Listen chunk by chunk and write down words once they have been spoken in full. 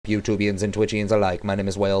YouTubians and Twitchians alike, my name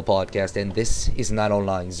is Whale Podcast, and this is Not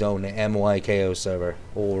Online Zone MYKO server.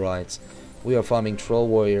 Alright, we are farming Troll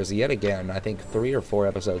Warriors yet again, I think 3 or 4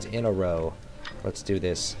 episodes in a row. Let's do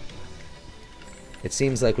this. It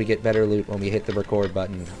seems like we get better loot when we hit the record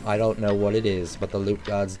button. I don't know what it is, but the loot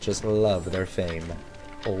gods just love their fame.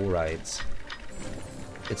 Alright.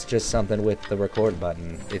 It's just something with the record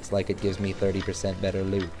button. It's like it gives me 30% better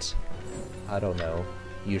loot. I don't know.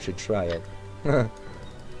 You should try it.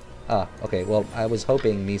 Ah, okay, well, I was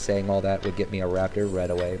hoping me saying all that would get me a raptor right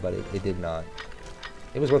away, but it did not.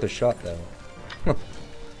 It was worth a shot, though.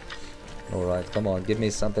 Alright, come on, give me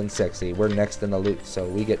something sexy. We're next in the loot, so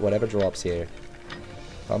we get whatever drops here.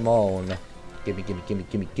 Come on. Gimme, gimme, gimme,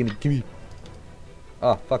 gimme, gimme, gimme.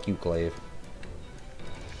 Ah, fuck you, Clave.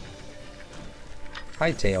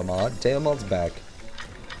 Hi, Teomod. Teomod's back.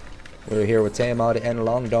 We're here with Teomod and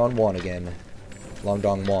Long Don Wong again. Long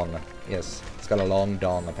Dong Wong. Yes, he's got a long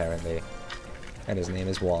dong, apparently. And his name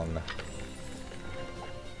is Wong.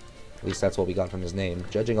 At least that's what we got from his name.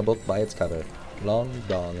 Judging a book by its cover. Long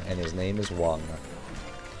dong, and his name is Wong.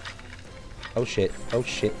 Oh shit, oh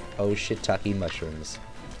shit, oh shiitake mushrooms.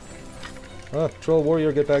 Oh, Troll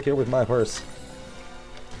Warrior, get back here with my horse.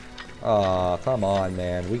 Aw, come on,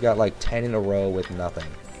 man. We got like 10 in a row with nothing.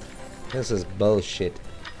 This is bullshit.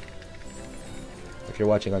 If you're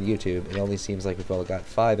watching on YouTube, it only seems like we've all got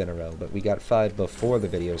 5 in a row, but we got 5 before the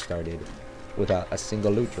video started without a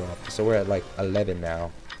single loot drop. So we're at like 11 now.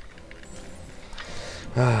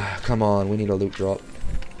 Ah, come on, we need a loot drop.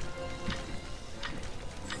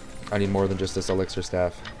 I need more than just this elixir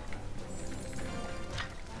staff.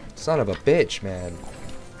 Son of a bitch, man.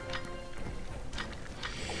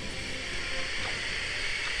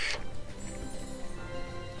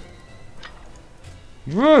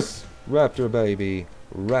 Yes! Raptor, baby.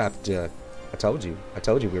 Raptor. I told you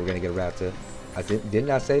we were gonna get a raptor. Didn't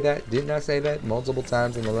I say that? Didn't I say that multiple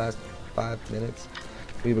times in the last 5 minutes?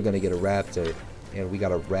 We were gonna get a raptor. And we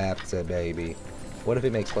got a raptor, baby. What if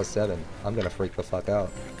it makes +7? I'm gonna freak the fuck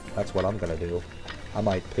out. That's what I'm gonna do. I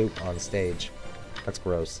might poop on stage. That's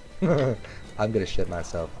gross. I'm gonna shit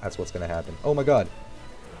myself. That's what's gonna happen. Oh my god.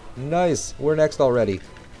 Nice. We're next already.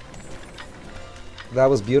 That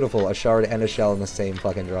was beautiful. A shard and a shell in the same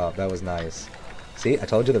fucking drop. That was nice. See, I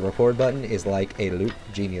told you the record button is like a loot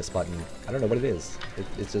genius button. I don't know what it is.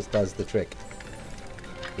 It just does the trick.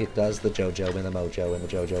 It does the JoJo and the Mojo and the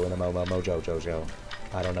JoJo and the Mojo JoJo.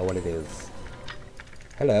 I don't know what it is.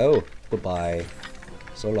 Hello. Goodbye.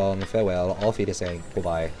 So long. Farewell. All feet are saying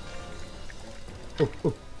goodbye. Ooh,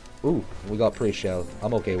 ooh. Ooh, we got pre-shell.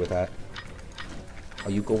 I'm okay with that.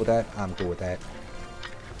 Are you cool with that? I'm cool with that.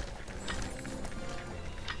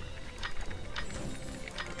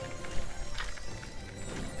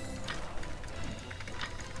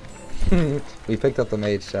 We picked up the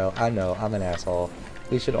mage shell. I know, I'm an asshole.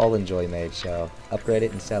 We should all enjoy mage shell. Upgrade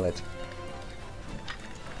it and sell it.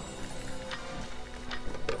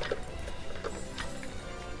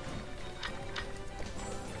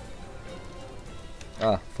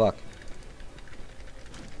 Ah, fuck.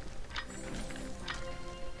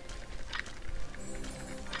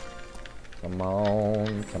 Come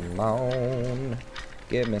on, come on.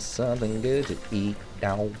 Give me something good to eat.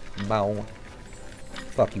 Down, bow.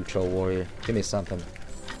 Fuck you, Troll Warrior. Give me something.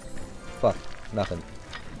 Fuck, nothing.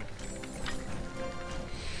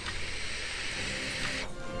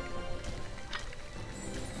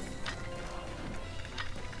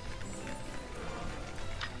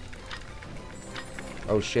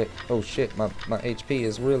 Oh shit, my HP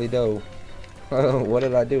is really low. What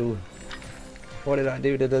did I do? What did I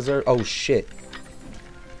do to deserve? Oh shit.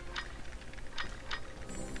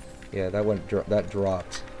 Yeah, that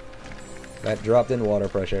dropped. That dropped in water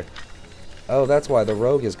pressure. Oh, that's why the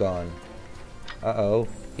rogue is gone. Uh-oh.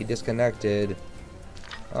 He disconnected.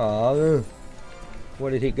 Aw.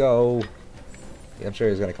 Where did he go? Yeah, I'm sure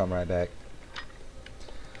he's gonna come right back.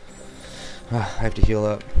 I have to heal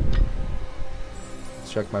up.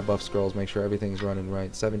 Let's check my buff scrolls, make sure everything's running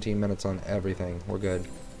right. 17 minutes on everything. We're good.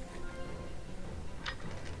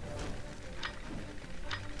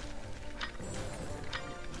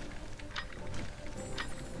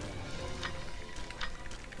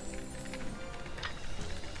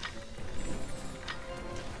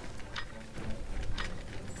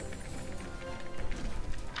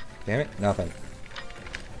 Damn it, nothing.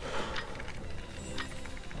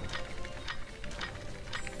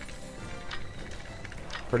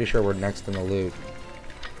 Pretty sure we're next in the loot.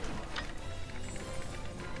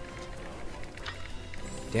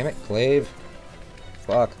 Damn it, Clave.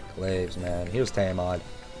 Fuck Claves, man. Here's Tamod.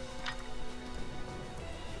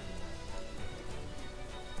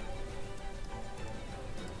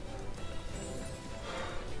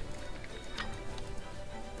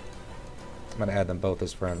 gonna add them both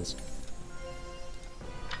as friends.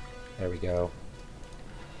 There we go.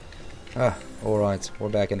 Ah, alright, we're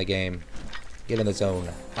back in the game. Get in the zone.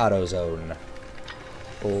 Auto zone.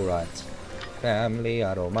 Alright. Family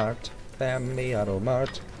Auto Mart. Family Auto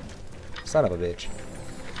Mart. Son of a bitch.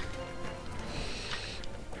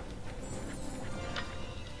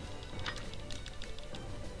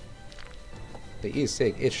 The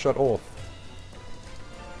E-Sig is shut off.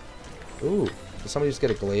 Ooh, did somebody just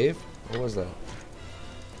get a glaive? What was that?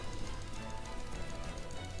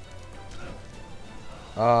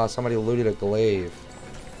 Ah, somebody looted a glaive.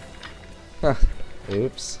 Huh.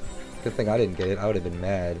 Oops. Good thing I didn't get it. I would have been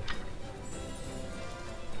mad.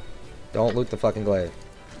 Don't loot the fucking glaive.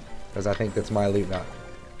 Because I think that's my loot now.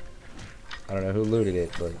 I don't know who looted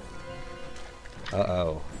it, but...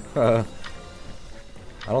 Uh-oh.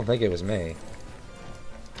 I don't think it was me.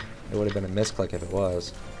 It would have been a misclick if it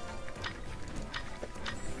was.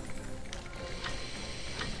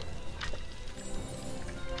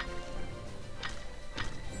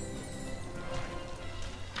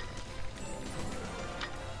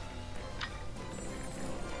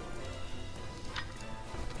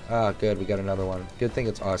 Ah, good, we got another one. Good thing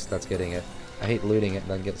it's us that's getting it. I hate looting it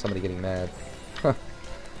and then get somebody getting mad.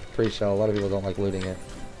 Free shell, a lot of people don't like looting it.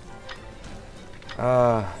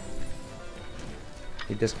 Ah.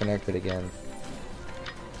 He disconnected again.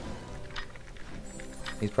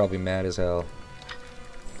 He's probably mad as hell.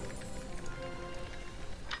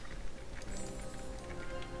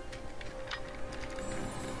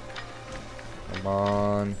 Come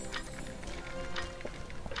on.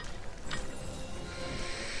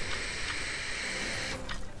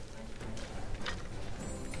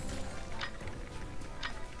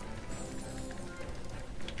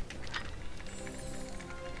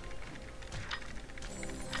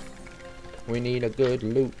 We need a good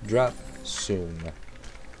loot drop soon.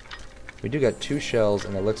 We do got 2 shells,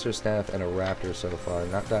 an elixir staff, and a raptor so far.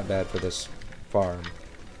 Not that bad for this farm.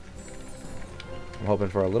 I'm hoping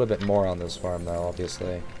for a little bit more on this farm though,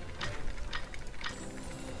 obviously.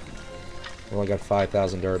 We only got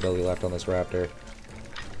 5,000 durability left on this raptor.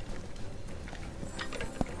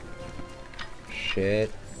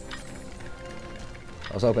 Shit.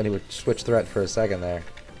 I was hoping he would switch threat for a second there.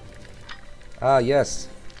 Ah, yes.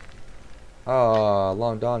 Oh,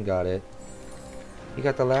 Long Dawn got it. He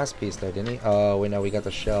got the last piece there, didn't he? Oh, wait, no, we got the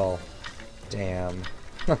shell. Damn.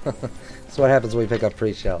 That's what happens when we pick up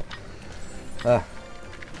free shell. Ah,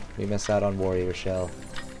 we miss out on warrior shell.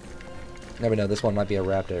 Never know, this one might be a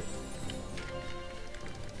raptor.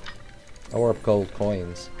 Or gold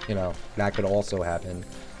coins. You know, that could also happen.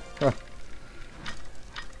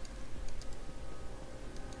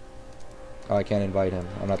 Oh, I can't invite him.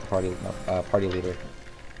 I'm not the party leader.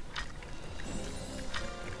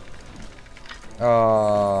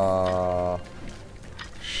 Oh,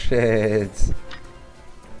 shit.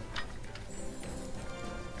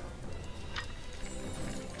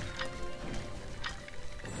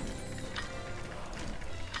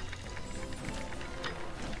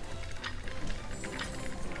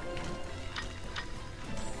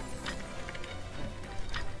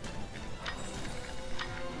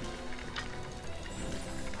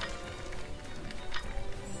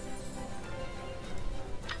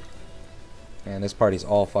 Man, this party's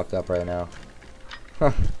all fucked up right now.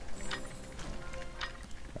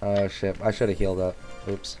 Oh shit, I should have healed up.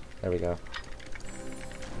 Oops, there we go.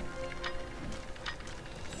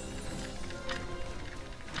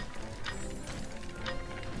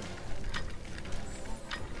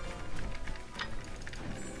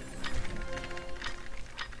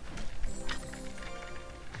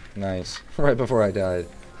 Nice. Right before I died.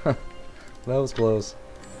 That was close.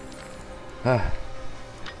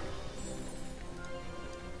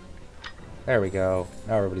 There we go.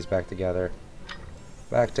 Now everybody's back together.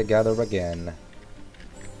 Back together again.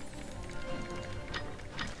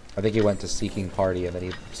 I think he went to Seeking Party and then he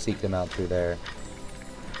seeked him out through there.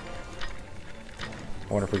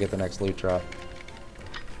 I wonder if we get the next loot drop.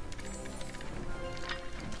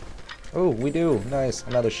 Oh, we do! Nice!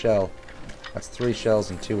 Another shell. That's 3 shells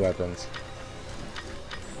and 2 weapons.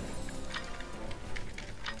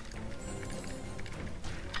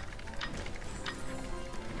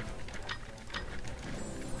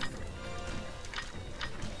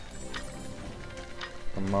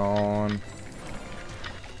 Come on.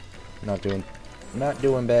 Not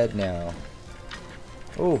doing bad now.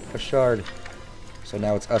 Oh, a shard. So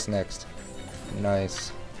now it's us next.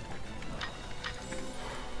 Nice.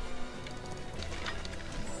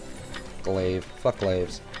 Glaive. Fuck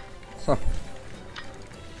glaives. Huh.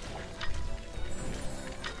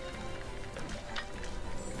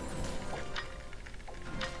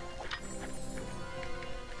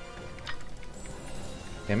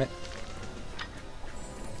 Damn it.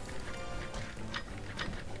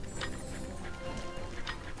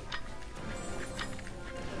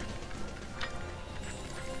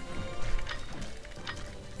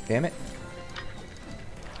 Damn it.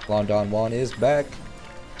 London 1 is back.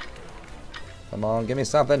 Come on, give me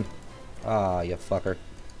something. Ah, you fucker.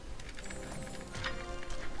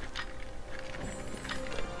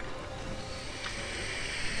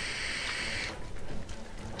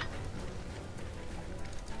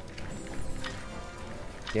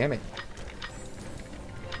 Damn it.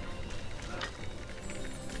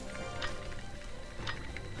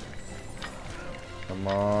 Come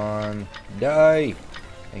on. Die.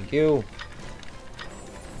 Thank you.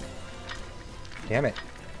 Damn it.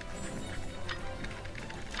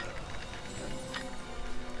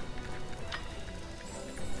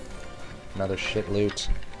 Another shit loot.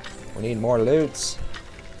 We need more loots.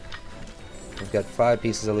 We've got 5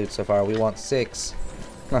 pieces of loot so far. We want 6.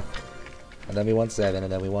 Huh. And then we want 7,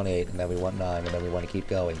 and then we want 8, and then we want 9, and then we want to keep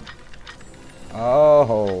going.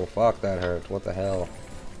 Oh, fuck, that hurt. What the hell?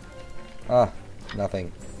 Ah,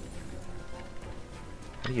 nothing.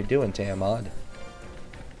 What are you doing, Tiamat?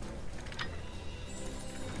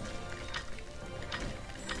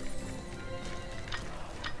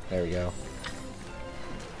 There we go.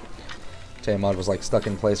 Tiamat was like stuck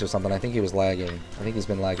in place or something. I think he was lagging. I think he's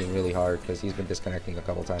been lagging really hard because he's been disconnecting a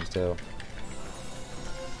couple times too.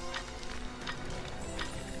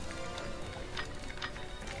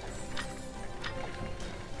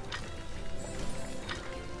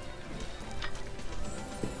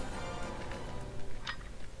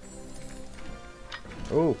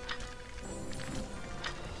 Ooh.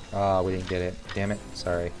 Ah, we didn't get it. Damn it.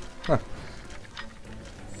 Sorry. Huh.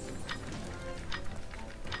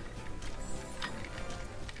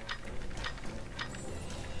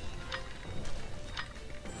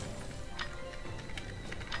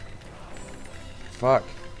 Fuck.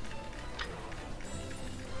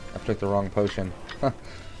 I took the wrong potion. Huh.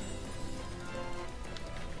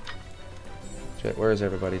 Shit, where is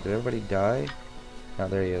everybody? Did everybody die? Oh,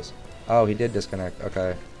 there he is. Oh, he did disconnect.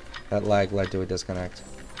 Okay. That lag led to a disconnect.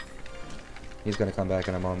 He's gonna come back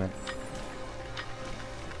in a moment.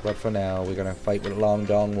 But for now, we're gonna fight with Long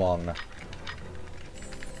Dong Wong.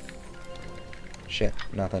 Shit,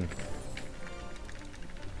 nothing.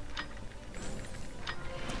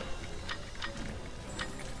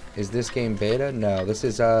 Is this game beta? No, this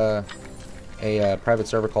is a private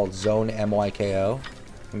server called Zone MYKO.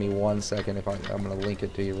 Give me 1 second if I'm gonna link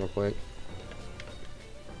it to you real quick.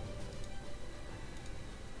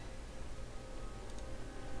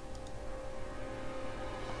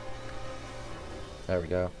 There we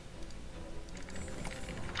go.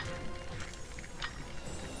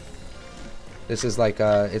 This is like,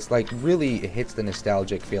 it's like really, it hits the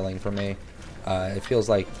nostalgic feeling for me. It feels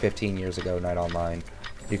like 15 years ago, Night Online.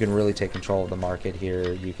 You can really take control of the market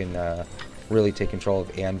here. You can really take control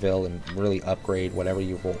of Anvil and really upgrade whatever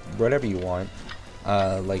you want.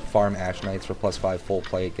 Like farm Ash Knights for +5 full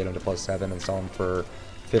plate, get them to +7, and sell them for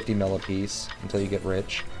 50 mil a piece until you get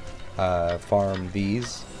rich. Farm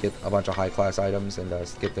these, get a bunch of high class items and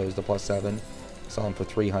get those to +7. Sell them for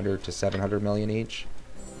 300 to 700 million each.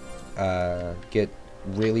 Get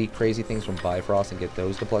really crazy things from Bifrost and get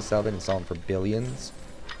those to +7 and sell them for billions.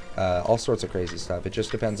 All sorts of crazy stuff. It just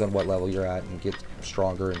depends on what level you're at and get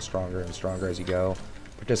stronger and stronger and stronger as you go.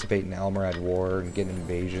 Participate in Almorad War and get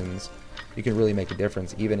invasions. You can really make a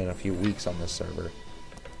difference even in a few weeks on this server.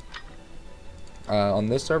 On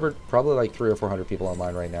this server, probably like 300 or 400 people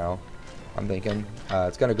online right now. I'm thinking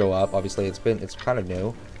it's gonna go up. Obviously, it's kind of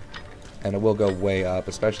new, and it will go way up,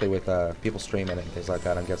 especially with people streaming it and things like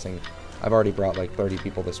that. I'm guessing I've already brought like 30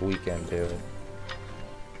 people this weekend to it.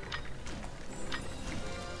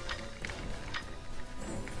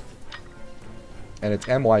 And it's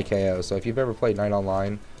MYKO, so if you've ever played Night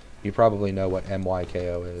Online, you probably know what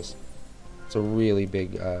MYKO is. It's a really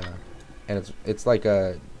big, and it's like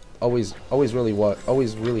a always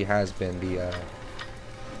really has been the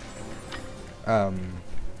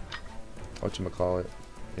whatchamacallit.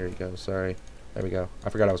 Here you go. Sorry, there we go.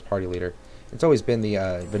 I forgot I was party leader. It's always been the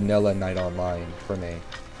vanilla Night Online for me.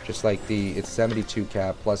 Just like it's 72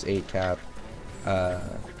 cap plus 8 cap,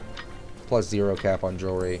 plus 0 cap on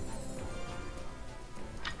jewelry.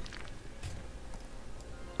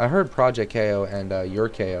 I heard Project KO and your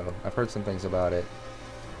KO. I've heard some things about it.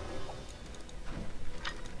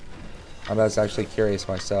 I was actually curious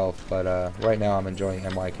myself, but right now I'm enjoying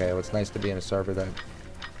MYKO. It's nice to be in a server that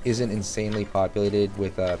isn't insanely populated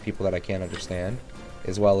with people that I can't understand,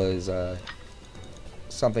 as well as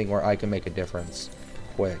something where I can make a difference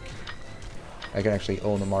quick. I can actually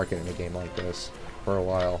own the market in a game like this. for a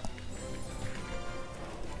while.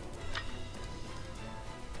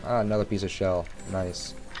 Ah, another piece of shell.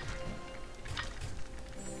 Nice.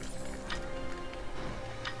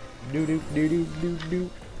 Doo doo doo doo doo doo.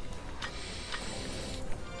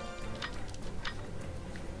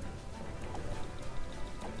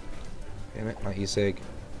 Damn it, my e-cig.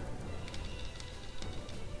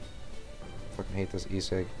 Fucking hate this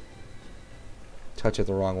e-cig. Touch it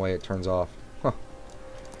the wrong way, it turns off. Huh.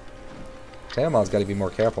 Tailmon's gotta be more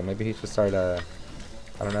careful. Maybe he should start, I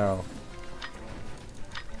don't know.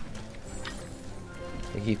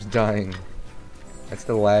 He keeps dying. It's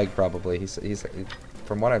the lag, probably. He's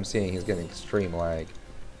from what I'm seeing, he's getting extreme lag.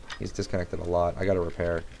 He's disconnected a lot. I gotta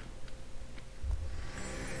repair.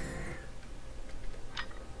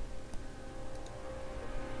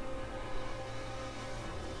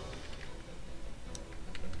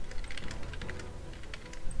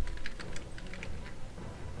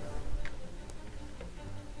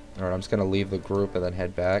 Alright, I'm just gonna leave the group and then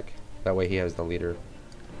head back. That way he has the leader.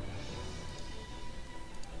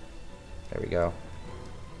 There we go.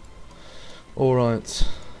 Alright,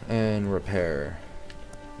 and repair.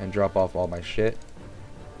 And drop off all my shit.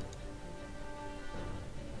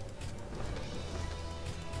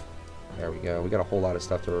 There we go. We got a whole lot of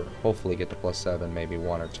stuff to hopefully get to +7, maybe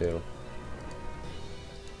 1 or 2.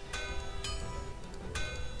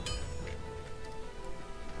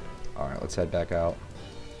 Alright, let's head back out.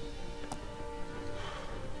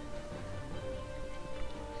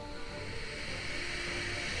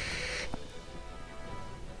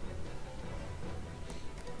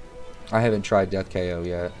 I haven't tried Death KO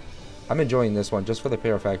yet. I'm enjoying this one just for the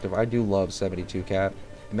pure fact of I do love 72 cap.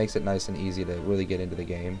 It makes it nice and easy to really get into the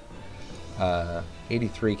game.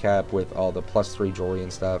 83 cap with all the +3 jewelry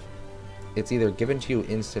and stuff. It's either given to you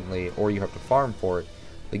instantly or you have to farm for it.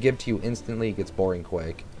 The give to you instantly gets boring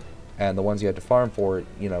quick. And the ones you have to farm for,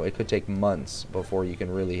 you know, it could take months before you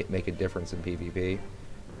can really make a difference in PvP.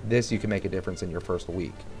 This you can make a difference in your first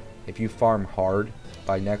week. If you farm hard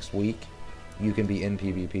by next week, you can be in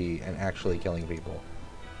PvP and actually killing people.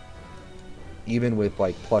 Even with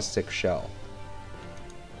like +6 shell,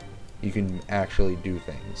 you can actually do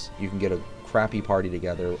things. You can get a crappy party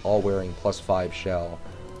together, all wearing +5 shell,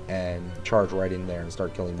 and charge right in there and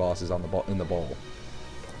start killing bosses on the in the bowl.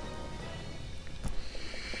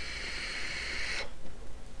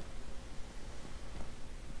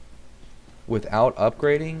 Without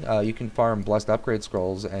upgrading, you can farm blessed upgrade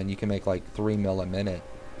scrolls, and you can make like 3 mil a minute.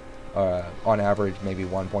 On average, maybe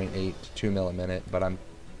 1.8 to 2 mil a minute, but I'm,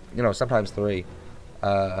 you know, sometimes 3.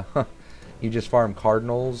 You just farm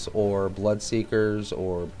cardinals or bloodseekers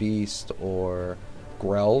or beast or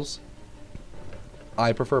grells.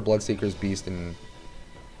 I prefer bloodseekers, beast, and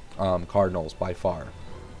cardinals by far.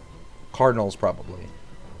 Cardinals probably,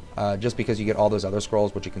 just because you get all those other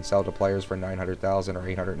scrolls which you can sell to players for 900,000 or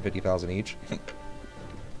 850,000 each.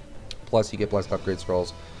 Plus you get blessed upgrade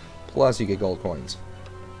scrolls. Plus you get gold coins.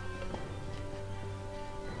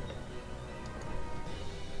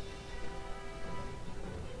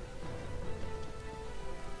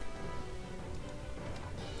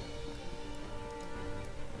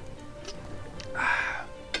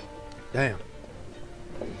 Damn.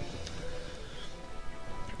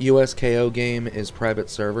 USKO game is private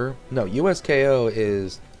server. No, USKO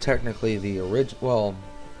is technically the original. Well,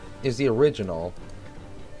 is the original,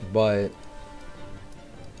 but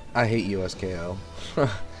I hate USKO.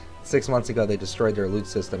 6 months ago, they destroyed their loot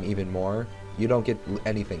system even more. You don't get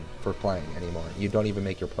anything for playing anymore. You don't even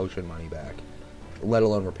make your potion money back, let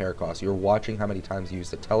alone repair costs. You're watching how many times you use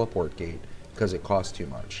the teleport gate because it costs too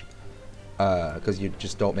much. Because you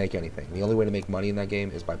just don't make anything. The only way to make money in that game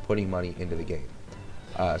is by putting money into the game.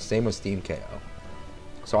 Same with Steam KO.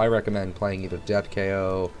 So I recommend playing either Death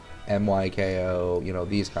KO, MYKO, you know,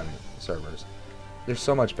 these kind of servers. They're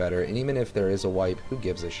so much better, and even if there is a wipe, who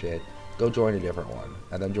gives a shit? Go join a different one,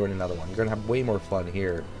 and then join another one. You're going to have way more fun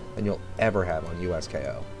here than you'll ever have on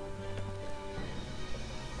USKO.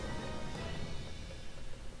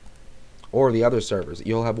 Or the other servers.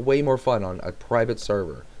 You'll have way more fun on a private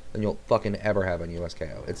server than you'll fucking ever have on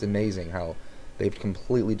USKO. It's amazing how they've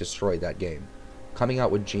completely destroyed that game. Coming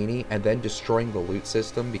out with Genie and then destroying the loot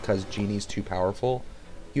system because Genie's too powerful.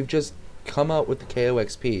 You've just come out with the KO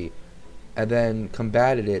XP and then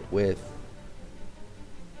combated it with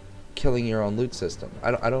killing your own loot system.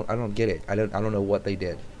 I don't get it. I don't know what they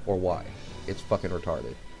did or why. It's fucking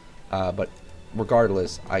retarded. But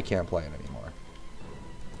regardless, I can't play it anymore.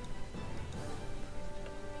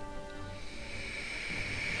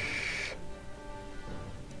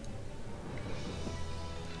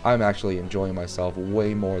 I'm actually enjoying myself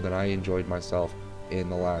way more than I enjoyed myself in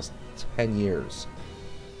the last 10 years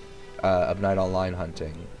of night online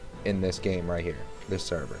hunting in this game right here, this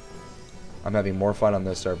server. I'm having more fun on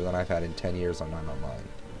this server than I've had in 10 years on night online.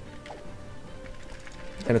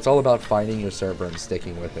 And it's all about finding your server and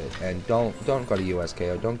sticking with it. And don't go to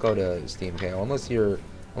USKO, don't go to Steam KO unless you're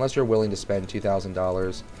willing to spend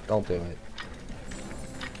 $2,000. Don't do it.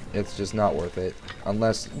 It's just not worth it.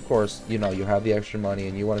 Unless, of course, you know, you have the extra money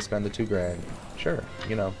and you want to spend the $2,000. Sure,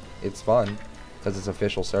 you know, it's fun because it's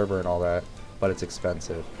official server and all that, but it's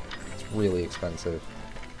expensive. It's really expensive.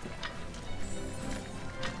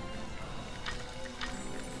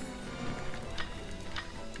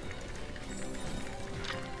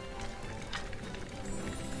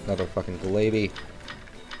 Another fucking Galabi.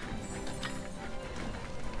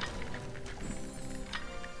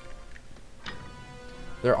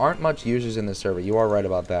 There aren't much users in this server. You are right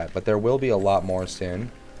about that, but there will be a lot more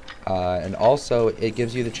soon. And also, it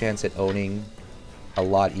gives you the chance at owning a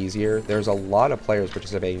lot easier. There's a lot of players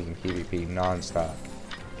participating in PvP non-stop.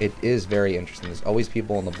 It is very interesting. There's always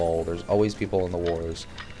people in the bowl. There's always people in the wars.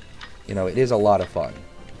 You know, it is a lot of fun.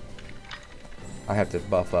 I have to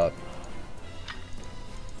buff up.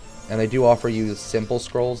 And they do offer you simple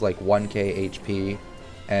scrolls like 1k HP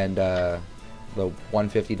and the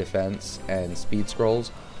 150 defense and speed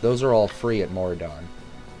scrolls. Those are all free at Moradon.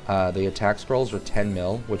 The attack scrolls are 10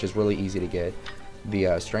 mil, which is really easy to get.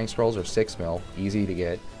 The strength scrolls are 6 mil, easy to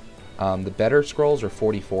get. The better scrolls are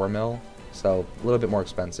 44 mil, so a little bit more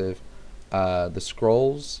expensive. The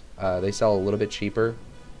scrolls, they sell a little bit cheaper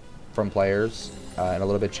from players and a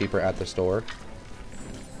little bit cheaper at the store.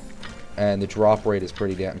 And the drop rate is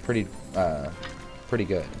pretty good.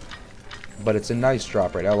 But it's a nice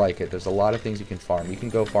drop rate. I like it. There's a lot of things you can farm. You can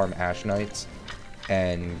go farm Ash Knights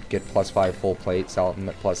and get +5 full plate, sell them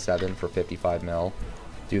at +7 for 55 mil.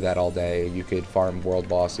 Do that all day. You could farm world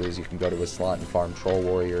bosses. You can go to a slot and farm troll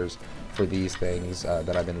warriors for these things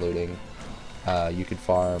that I've been looting. You could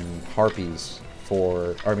farm harpies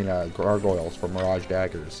gargoyles for mirage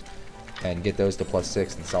daggers and get those to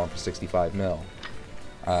 +6 and sell them for 65 mil.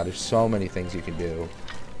 There's so many things you can do.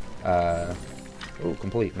 Ooh,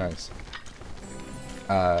 complete, nice.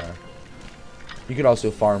 You could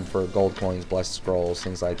also farm for gold coins, blessed scrolls,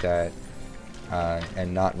 things like that,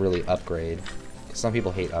 and not really upgrade. Some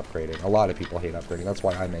people hate upgrading. A lot of people hate upgrading. That's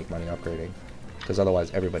why I make money upgrading, because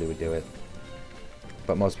otherwise everybody would do it.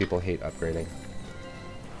 But most people hate upgrading.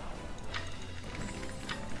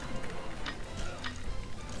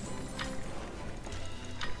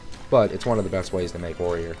 But it's one of the best ways to make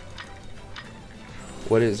warrior.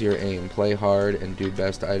 What is your aim? Play hard and do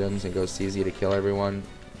best items and go CZ to kill everyone,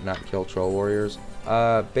 not kill troll warriors?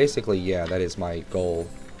 Basically, yeah, that is my goal.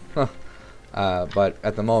 But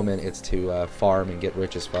at the moment, it's to farm and get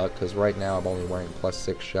rich as fuck, because right now I'm only wearing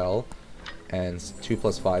 +6 shell and 2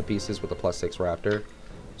 +5 pieces with a +6 raptor.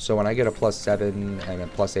 So when I get a +7 and a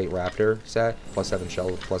 +8 raptor set, +7 shell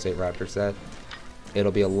with +8 raptor set,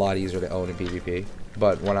 it'll be a lot easier to own in PvP.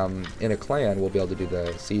 But when I'm in a clan, we'll be able to do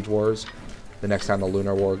the siege wars. The next time the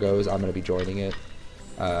lunar war goes, I'm going to be joining it.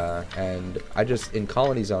 And in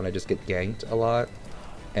colony zone, I just get ganked a lot.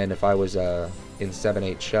 And if I was in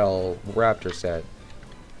 7/8 shell raptor set,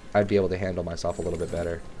 I'd be able to handle myself a little bit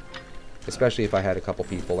better. Especially if I had a couple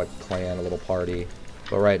people, like a clan, a little party.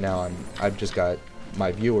 But right now, I've just got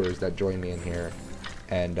my viewers that join me in here.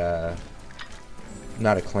 And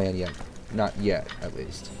not a clan yet. Not yet, at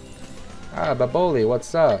least. Ah, Baboli,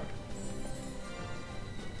 what's up?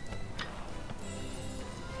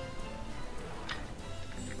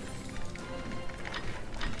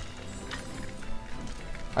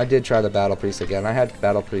 I did try the Battle Priest again. I had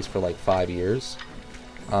Battle Priest for like 5 years.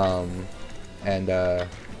 I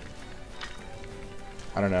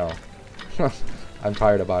don't know. I'm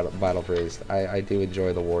tired of Battle Priest. I do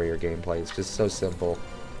enjoy the warrior gameplay. It's just so simple.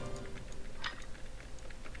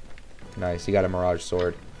 Nice, you got a Mirage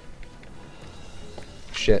Sword.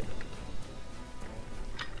 Shit.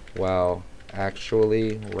 Wow.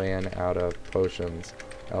 Actually ran out of potions.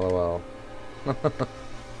 LOL.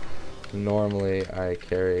 Normally I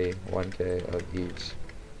carry 1k of each.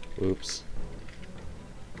 Oops.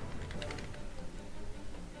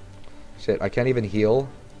 Shit, I can't even heal?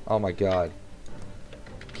 Oh my god.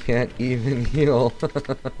 Can't even heal.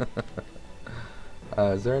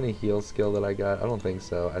 Is there any heal skill that I got? I don't think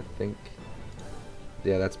so. I think...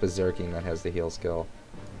 yeah, that's Berserking that has the heal skill.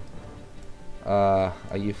 Are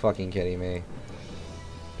you fucking kidding me?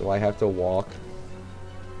 Do I have to walk?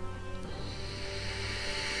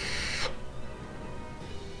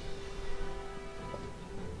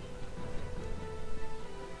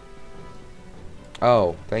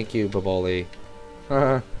 Oh, thank you, Baboli.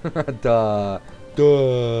 Duh.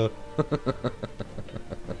 Duh.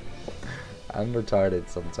 I'm retarded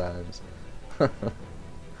sometimes.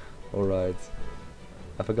 Alright.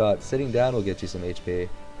 I forgot. Sitting down will get you some HP.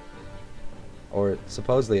 Or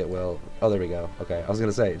supposedly it will. Oh, there we go. Okay, I was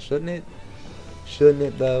gonna say, shouldn't it? Shouldn't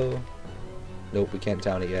it though? Nope, we can't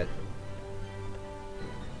town it yet.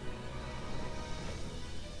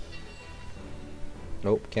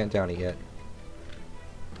 Nope, can't town it yet.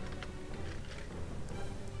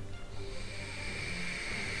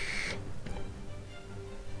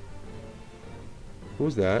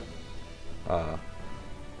 Who's that?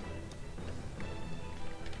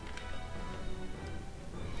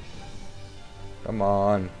 Come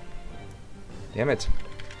on. Damn it.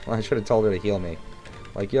 Well, I should have told her to heal me.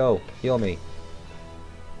 Like, yo, heal me.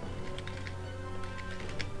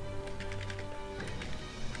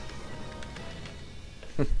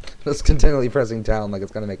 Just continually pressing down like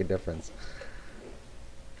it's gonna make a difference.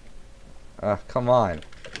 Come on.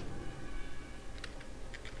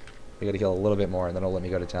 We gotta heal a little bit more and then it'll let me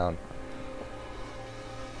go to town.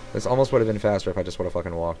 This almost would have been faster if I just would have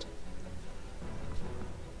fucking walked.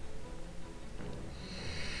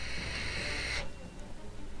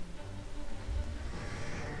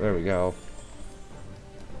 There we go.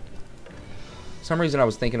 For some reason I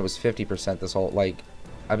was thinking it was 50% this whole, like,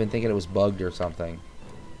 I've been thinking it was bugged or something.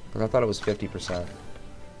 Because I thought it was 50%.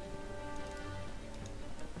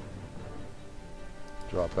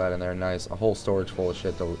 Drop that in there, nice. A whole storage full of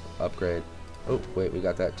shit to upgrade. Oh, wait, we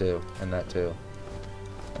got that too. And that too.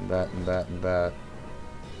 And that, and that, and that.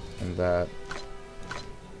 And that.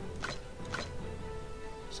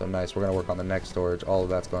 So nice, we're going to work on the next storage. All of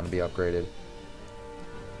that's going to be upgraded.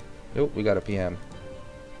 Nope, we got a PM.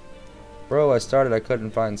 Bro, I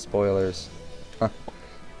couldn't find spoilers.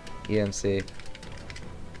 EMC.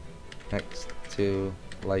 Next to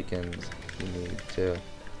lichens, you need to.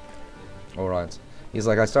 Alright. He's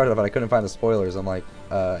like, I started, but I couldn't find the spoilers. I'm like,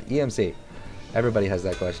 EMC. Everybody has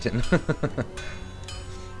that question.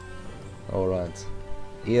 Alright.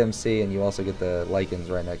 EMC, and you also get the lichens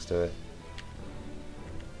right next to it.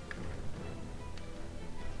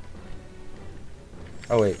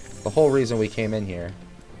 Oh wait, the whole reason we came in here,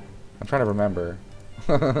 I'm trying to remember,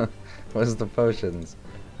 was the potions.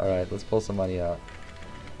 Alright, let's pull some money out.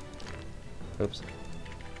 Oops.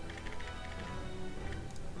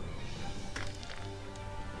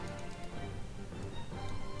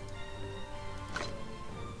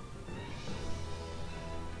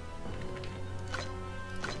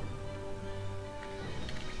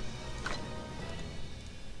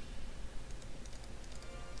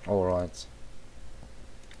 Alright.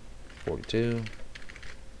 42.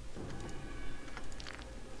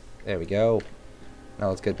 There we go. Now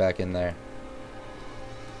let's get back in there.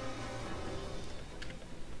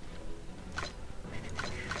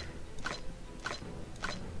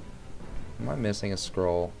 Am I missing a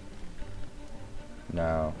scroll?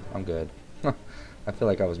 No, I'm good. I feel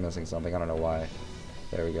like I was missing something. I don't know why.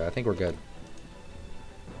 There we go. I think we're good.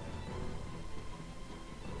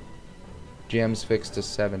 Gems fixed to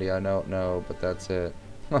 70. I don't know, but that's it.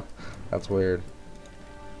 That's weird.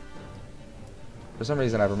 For some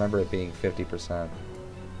reason, I remember it being 50%.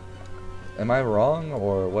 Am I wrong,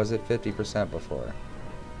 or was it 50% before?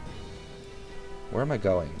 Where am I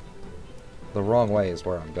going? The wrong way is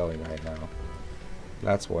where I'm going right now.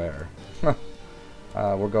 That's where.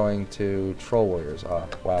 We're going to Troll Warriors. Oh,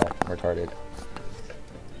 wow, I'm retarded.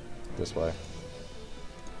 This way.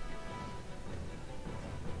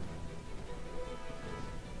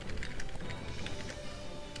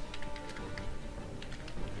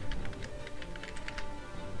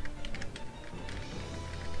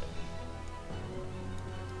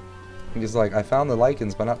 He's like, I found the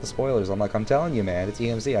lichens, but not the spoilers. I'm like, I'm telling you, man, it's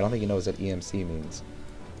EMC. I don't think he knows what EMC means.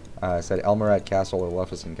 I said Elmerat Castle or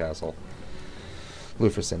Luferson Castle.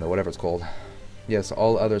 Luferson, or whatever it's called. Yes,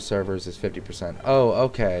 all other servers is 50%. Oh,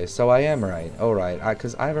 okay, so I am right. Oh, right.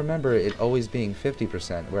 Because I remember it always being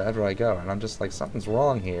 50% wherever I go, and I'm just like, something's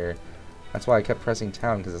wrong here. That's why I kept pressing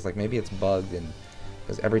town, because it's like, maybe it's bugged, and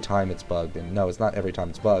because every time it's bugged, and no, it's not every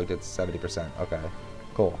time it's bugged, it's 70%. Okay,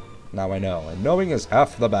 cool. Now I know, and knowing is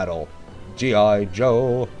half the battle. G.I.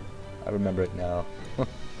 Joe. I remember it now.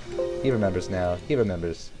 He remembers now. He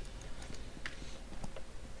remembers.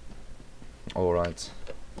 Alright.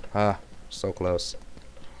 Ah, so close.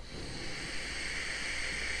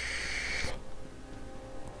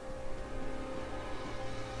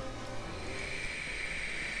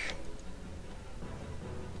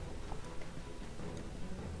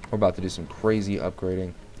 We're about to do some crazy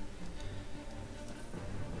upgrading.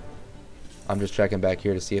 I'm just checking back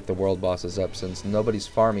here to see if the world boss is up, since nobody's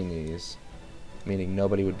farming these. Meaning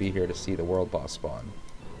nobody would be here to see the world boss spawn.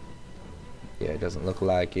 Yeah, it doesn't look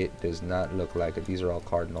like it. Does not look like it. These are all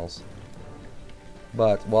cardinals.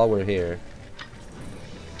 But while we're here,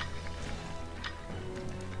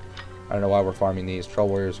 I don't know why we're farming these. Troll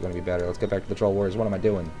warriors are going to be better. Let's get back to the troll warriors. What am I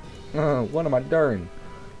doing? What am I doing?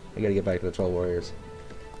 I got to get back to the troll warriors.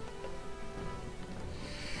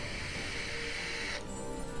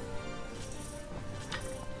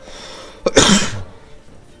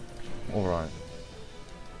 Alright.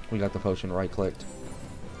 We got the potion right clicked.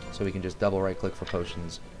 So we can just double right click for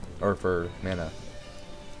potions. Or for mana.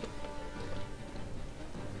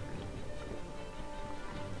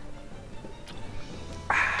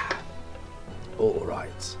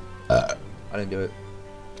 Alright. I didn't do it.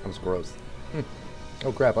 That was gross.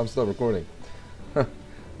 Oh crap, I'm still recording. Don't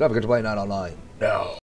forget to play Night Online. No.